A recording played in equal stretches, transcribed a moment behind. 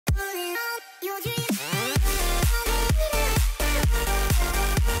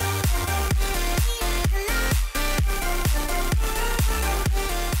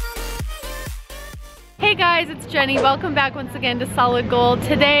guys, it's Jenny. Welcome back once again to Solid Gold.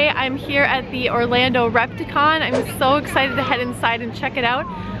 Today I'm here at the Orlando Repticon. I'm so excited to head inside and check it out.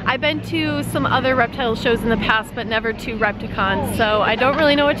 I've been to some other reptile shows in the past, but never to Repticon, so I don't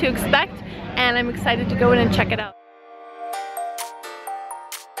really know what to expect, and I'm excited to go in and check it out.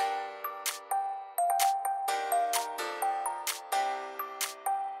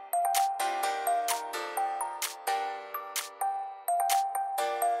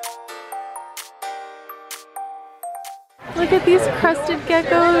 Look at these crested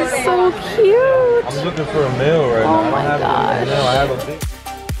geckos, so cute! I'm looking for a male right now. Oh my gosh. I have a big...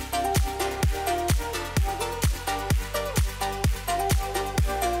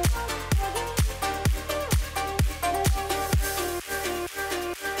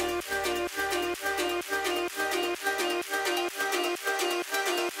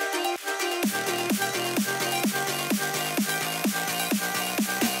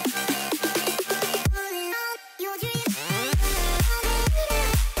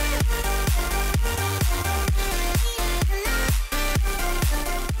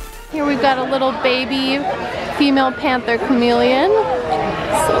 Here we've got a little baby female panther chameleon.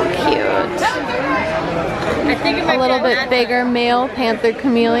 So cute. A little bit bigger male panther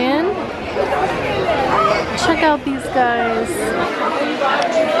chameleon. Check out these guys.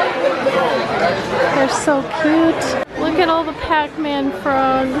 They're so cute. Look at all the Pac-Man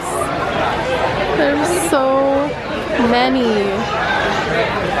frogs. There's so many.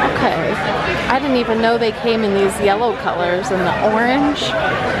 Okay, I didn't even know they came in these yellow colors and the orange.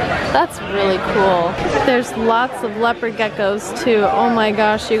 That's really cool. There's lots of leopard geckos too. Oh my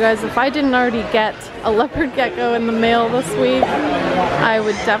gosh, you guys, if I didn't already get a leopard gecko in the mail this week, I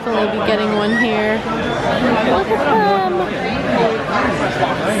would definitely be getting one here. Look at them.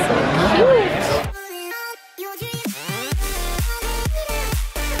 So cute.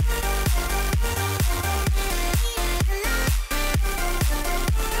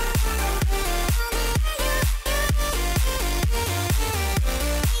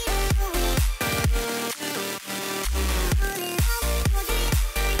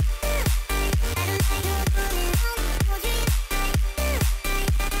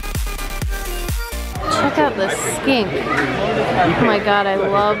 Check out the skink. Oh my god, I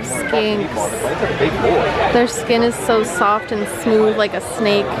love skinks. Their skin is so soft and smooth like a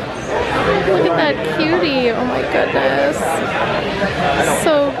snake. Look at that cutie. Oh my goodness.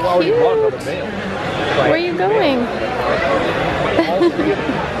 So cute. Where are you going?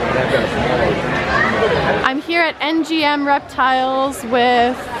 I'm here at NGM Reptiles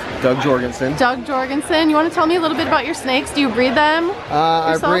with Doug Jorgensen. Doug Jorgensen. You want to tell me a little bit about your snakes? Do you breed them?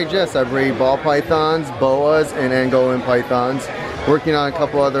 I breed ball pythons, boas, and Angolan pythons. Working on a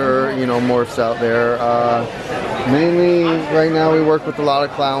couple other, morphs out there. Mainly, right now we work with a lot of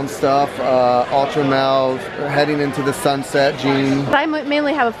clown stuff, ultra males, heading into the sunset gene. I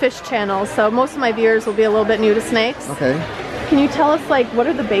mainly have a fish channel, so most of my viewers will be a little bit new to snakes. Okay. Can you tell us, what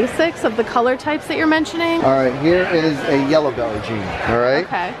are the basics of the color types that you're mentioning? All right, here is a yellow belly gene, all right?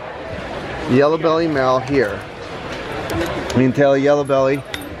 Okay. Yellow belly male here. You can tell yellow belly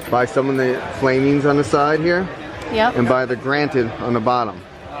by some of the flamings on the side here. Yep. And by the granted on the bottom.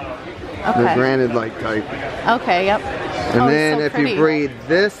 Okay. The granted like type. Okay, yep. And then so if you breed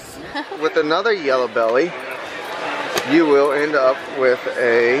this with another yellow belly, you will end up with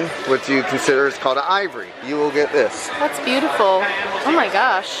what you consider is called an ivory. You will get this. That's beautiful. Oh my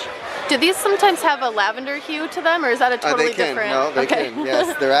gosh. Do these sometimes have a lavender hue to them, or is that a totally different? No, they can.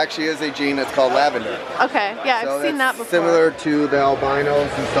 Yes, there actually is a gene that's called lavender. Okay, yeah, So I've seen that before. Similar to the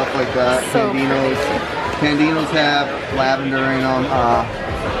albinos and stuff like that. So Candinos have lavender in them.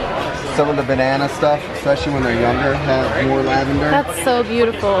 Some of the banana stuff, especially when they're younger, have more lavender. That's so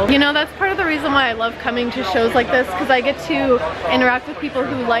beautiful. You know, that's part of the reason why I love coming to shows like this, because I get to interact with people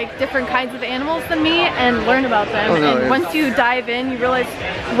who like different kinds of animals than me and learn about them. And once you dive in, you realize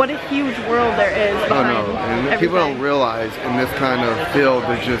what a huge world there is behind everything. People don't realize in this kind of field,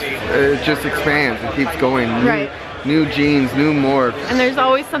 it just expands. It keeps going. New genes, new morphs. And there's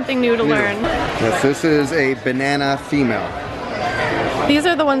always something new to learn. Yes, this is a banana female. These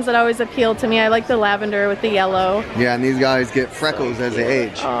are the ones that always appeal to me. I like the lavender with the yellow. Yeah, and these guys get freckles as they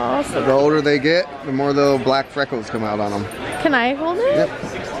age. Oh, so the older they get, the more the little black freckles come out on them. Can I hold it? Yep.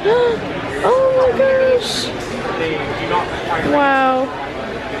 Oh my gosh. Wow.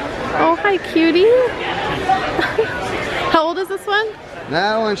 Oh, hi, cutie. How old is this one?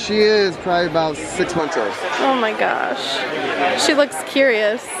 That one, she is probably about 6 months old. Oh my gosh. She looks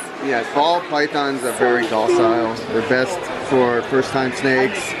curious. Yes, ball pythons are very docile. They're best for first-time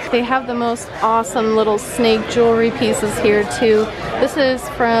snakes. They have the most awesome little snake jewelry pieces here too. This is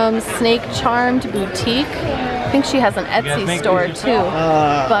from Snake Charmed Boutique. I think she has an Etsy store too.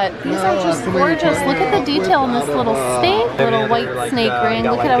 But these are just gorgeous. Look at the detail on this little snake, little white snake ring.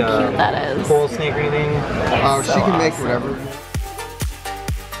 Look at how cute that is. Coral snake ring. Oh, she can make whatever.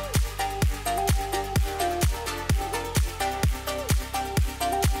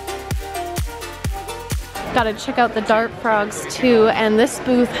 Gotta check out the dart frogs too, and this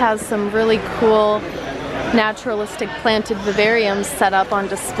booth has some really cool naturalistic planted vivariums set up on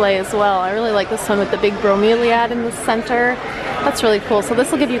display as well. I really like this one with the big bromeliad in the center. That's really cool. So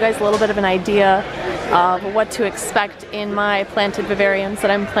this will give you guys a little bit of an idea of what to expect in my planted vivariums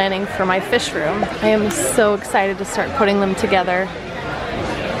that I'm planning for my fish room. I am so excited to start putting them together.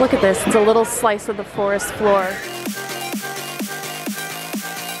 Look at this, it's a little slice of the forest floor.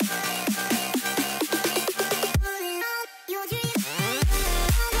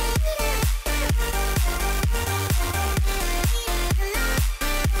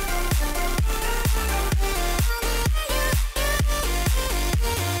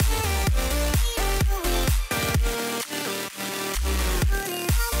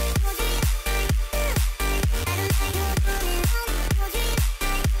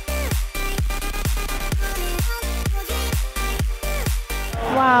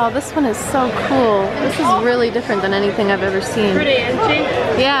 Wow, this one is so cool. This is really different than anything I've ever seen. Pretty, isn't she?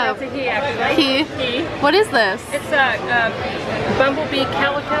 Yeah. That's a he, actually. He? What is this? It's a bumblebee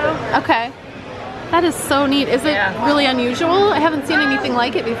calico. Okay. That is so neat. Is it really unusual? I haven't seen anything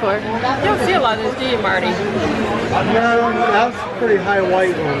like it before. You don't see a lot of those, do you, Marty? No, that's pretty high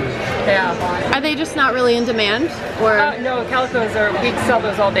white one. Yeah. Are they just not really in demand? Or No, calicos are, we sell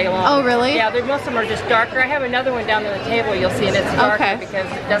those all day long. Oh, really? Yeah, most of them are just darker. I have another one down on the table you'll see, and it's darker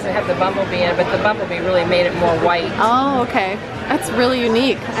because it doesn't have the bumblebee in it, but the bumblebee really made it more white. Oh, okay. That's really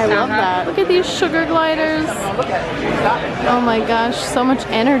unique. I love that. Look at these sugar gliders. Oh my gosh, so much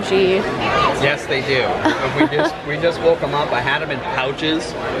energy. Yes, they do. We just woke them up. I had them in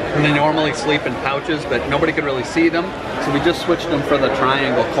pouches, and they normally sleep in pouches, but nobody could really see them. So we just switched them for the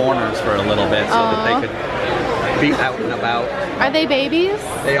triangle corners for a little bit so that they could be out and about. Are they babies?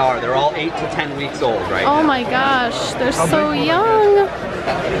 They are. They're all 8 to 10 weeks old right now. Oh my gosh, they're so young.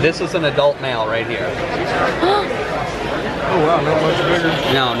 This is an adult male right here. Oh wow, not much bigger.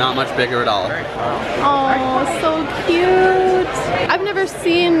 No, not much bigger at all. Oh, so cute. I've never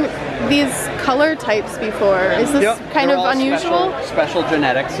seen these color types before. Is this kind of unusual? Special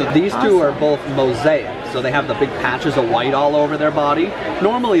genetics. So these two are both mosaic. So they have the big patches of white all over their body.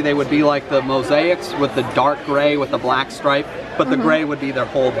 Normally they would be like the mosaics with the dark gray with the black stripe, but the gray would be their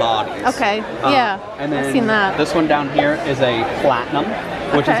whole bodies. Okay, yeah, and then I've seen that. This one down here is a platinum,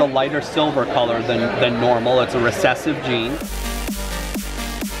 which is a lighter silver color than normal. It's a recessive gene.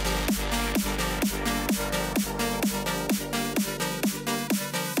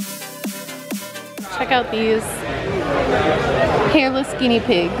 Check out these hairless guinea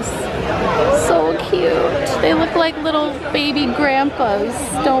pigs. So cute. They look like little baby grandpas,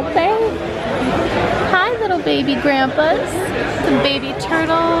 don't they? Hi, little baby grandpas. Some baby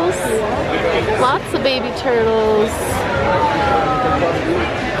turtles. Lots of baby turtles.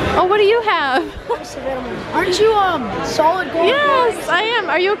 Oh, what do you have? Aren't you solid gold? Yes, I am.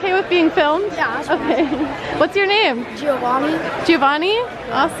 Are you okay with being filmed? Yeah. Okay. What's your name? Giovanni? Giovanni?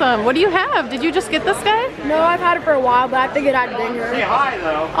 Awesome. What do you have? Did you just get this guy? No, I've had it for a while, but I figured I'd bring her. Hi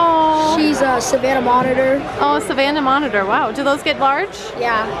though. Oh. She's a Savannah Monitor. Oh, Savannah Monitor. Wow. Do those get large?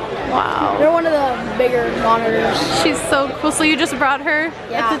 Yeah. Wow. They're one of the bigger monitors. She's so cool. So you just brought her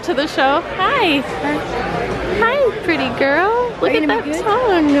to the show? Hi. Hi, pretty girl. Look at that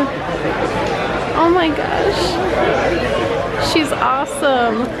tongue. Oh my gosh. She's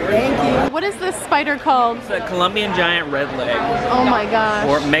awesome. Thank you. What is this spider called? It's a Colombian giant red leg. Oh my gosh.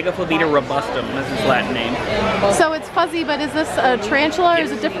 Or Megaphobeta robustum, that's its Latin name. So it's fuzzy, but is this a tarantula or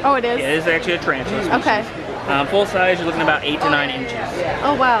is it different? Oh, it is? Yeah, it is actually a tarantula species. Okay. Full size, you're looking about 8 to 9 inches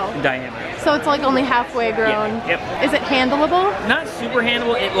Oh wow. in diameter. So it's like only halfway grown. Yep. Is it handleable? Not super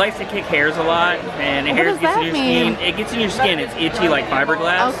handleable. It likes to kick hairs a lot, and What hairs does gets in that your mean? skin. It gets in your skin. It's itchy like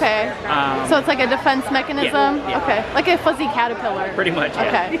fiberglass. Okay. So it's like a defense mechanism? yeah. Okay. Like a fuzzy caterpillar. Pretty much,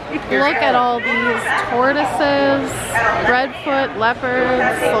 yeah. Okay. Look at all these tortoises, redfoot, leopards,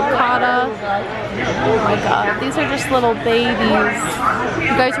 sulcata. Oh my god, these are just little babies.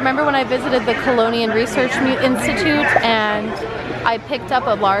 You guys remember when I visited the Colonian Research Institute and I picked up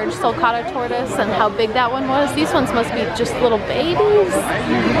a large sulcata tortoise and how big that one was? These ones must be just little babies.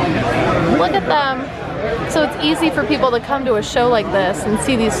 Look at them. So it's easy for people to come to a show like this and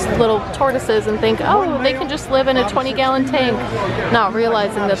see these little tortoises and think, oh, they can just live in a 20-gallon tank, not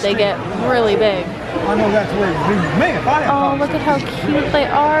realizing that they get really big. Oh, look at how cute they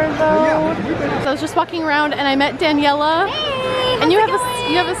are, though. So I was just walking around and I met Daniela. Hey, and you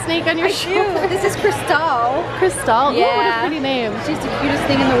have a snake on your shoulder. This is Crystal. Crystal? Yeah. Ooh, what a pretty name. She's the cutest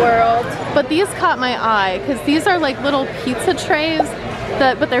thing in the world. But these caught my eye because these are like little pizza trays.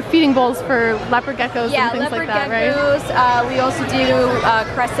 But they're feeding bowls for leopard geckos and things like that, right? Yeah, leopard geckos. We also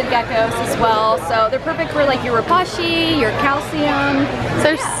do crested geckos as well. So they're perfect for like your rapashi, your calcium.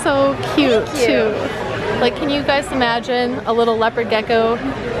 They're so cute too. Like, can you guys imagine a little leopard gecko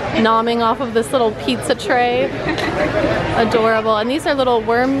nomming off of this little pizza tray? Adorable. And these are little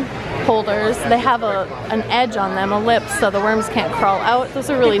worm holders. They have an edge on them, a lip, so the worms can't crawl out.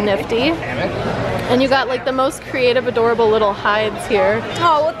 Those are really nifty. And you got like the most creative, adorable little hides here.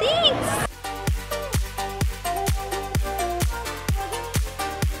 Oh, well, thanks.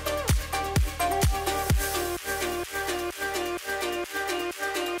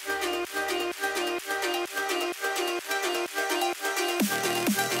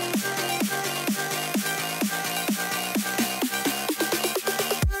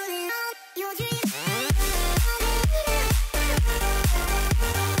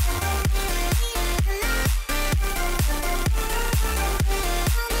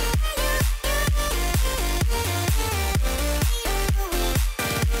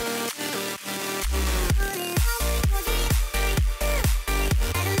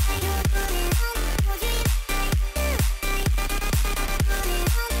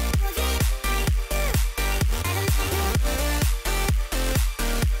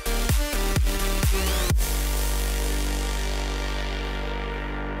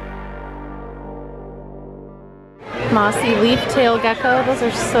 Mossy leaf-tail gecko. Those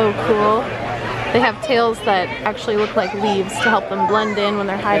are so cool. They have tails that actually look like leaves to help them blend in when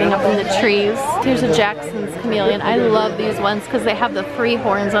they're hiding up in the trees. Here's a Jackson's chameleon. I love these ones because they have the free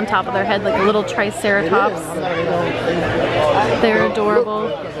horns on top of their head like a little triceratops. They're adorable.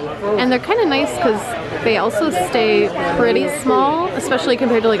 And they're kind of nice because they also stay pretty small, especially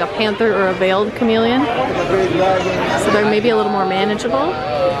compared to like a panther or a veiled chameleon. So they're maybe a little more manageable.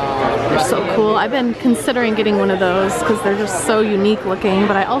 They're so cool. I've been considering getting one of those because they're just so unique looking,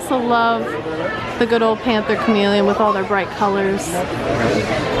 but I also love the good old panther chameleon with all their bright colors.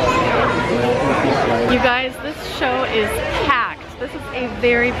 You guys, this show is packed. This is a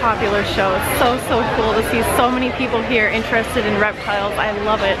very popular show. It's so cool to see so many people here interested in reptiles. I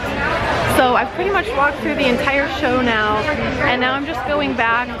love it. So I've pretty much walked through the entire show now, and now I'm just going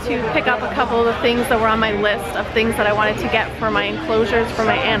back to pick up a couple of the things that were on my list of things that I wanted to get for my enclosures for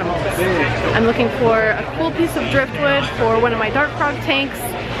my animals. I'm looking for a cool piece of driftwood for one of my dark frog tanks,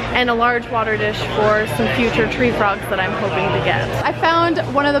 and a large water dish for some future tree frogs that I'm hoping to get. I found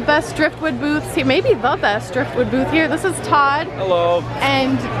one of the best driftwood booths here, maybe the best driftwood booth here. This is Todd. Hello.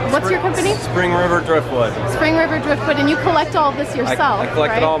 And what's your company? Spring River Driftwood. Spring River Driftwood, and you collect all of this yourself, I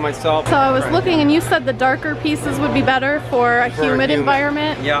collect it all myself. So I was looking and you said the darker pieces would be better for a humid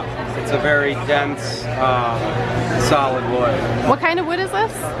environment? Yeah, it's a very dense, solid wood. What kind of wood is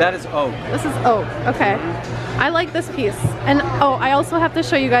this? That is oak. This is oak, okay. I like this piece. And oh, I also have to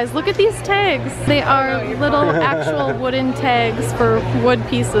show you guys, look at these tags. They are little actual wooden tags for wood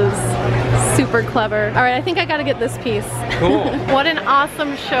pieces. Super clever. All right, I think I gotta get this piece. Cool. What an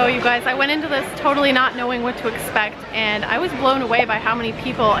awesome show, you guys. I went into this totally not knowing what to expect, and I was blown away by how many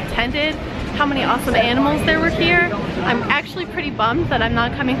people attended, how many awesome animals there were here. I'm actually pretty bummed that I'm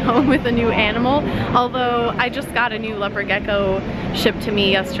not coming home with a new animal, although I just got a new leopard gecko shipped to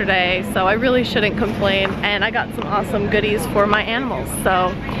me yesterday, so I really shouldn't complain, and I got some awesome goodies for my animals.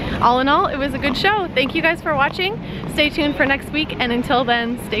 So all in all, it was a good show. Thank you guys for watching. Stay tuned for next week, and until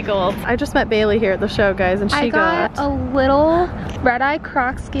then, stay gold. I just met Bailey here at the show, guys, and she got a little red-eye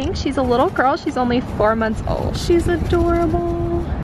croc skink. She's a little girl. She's only 4 months old. She's adorable.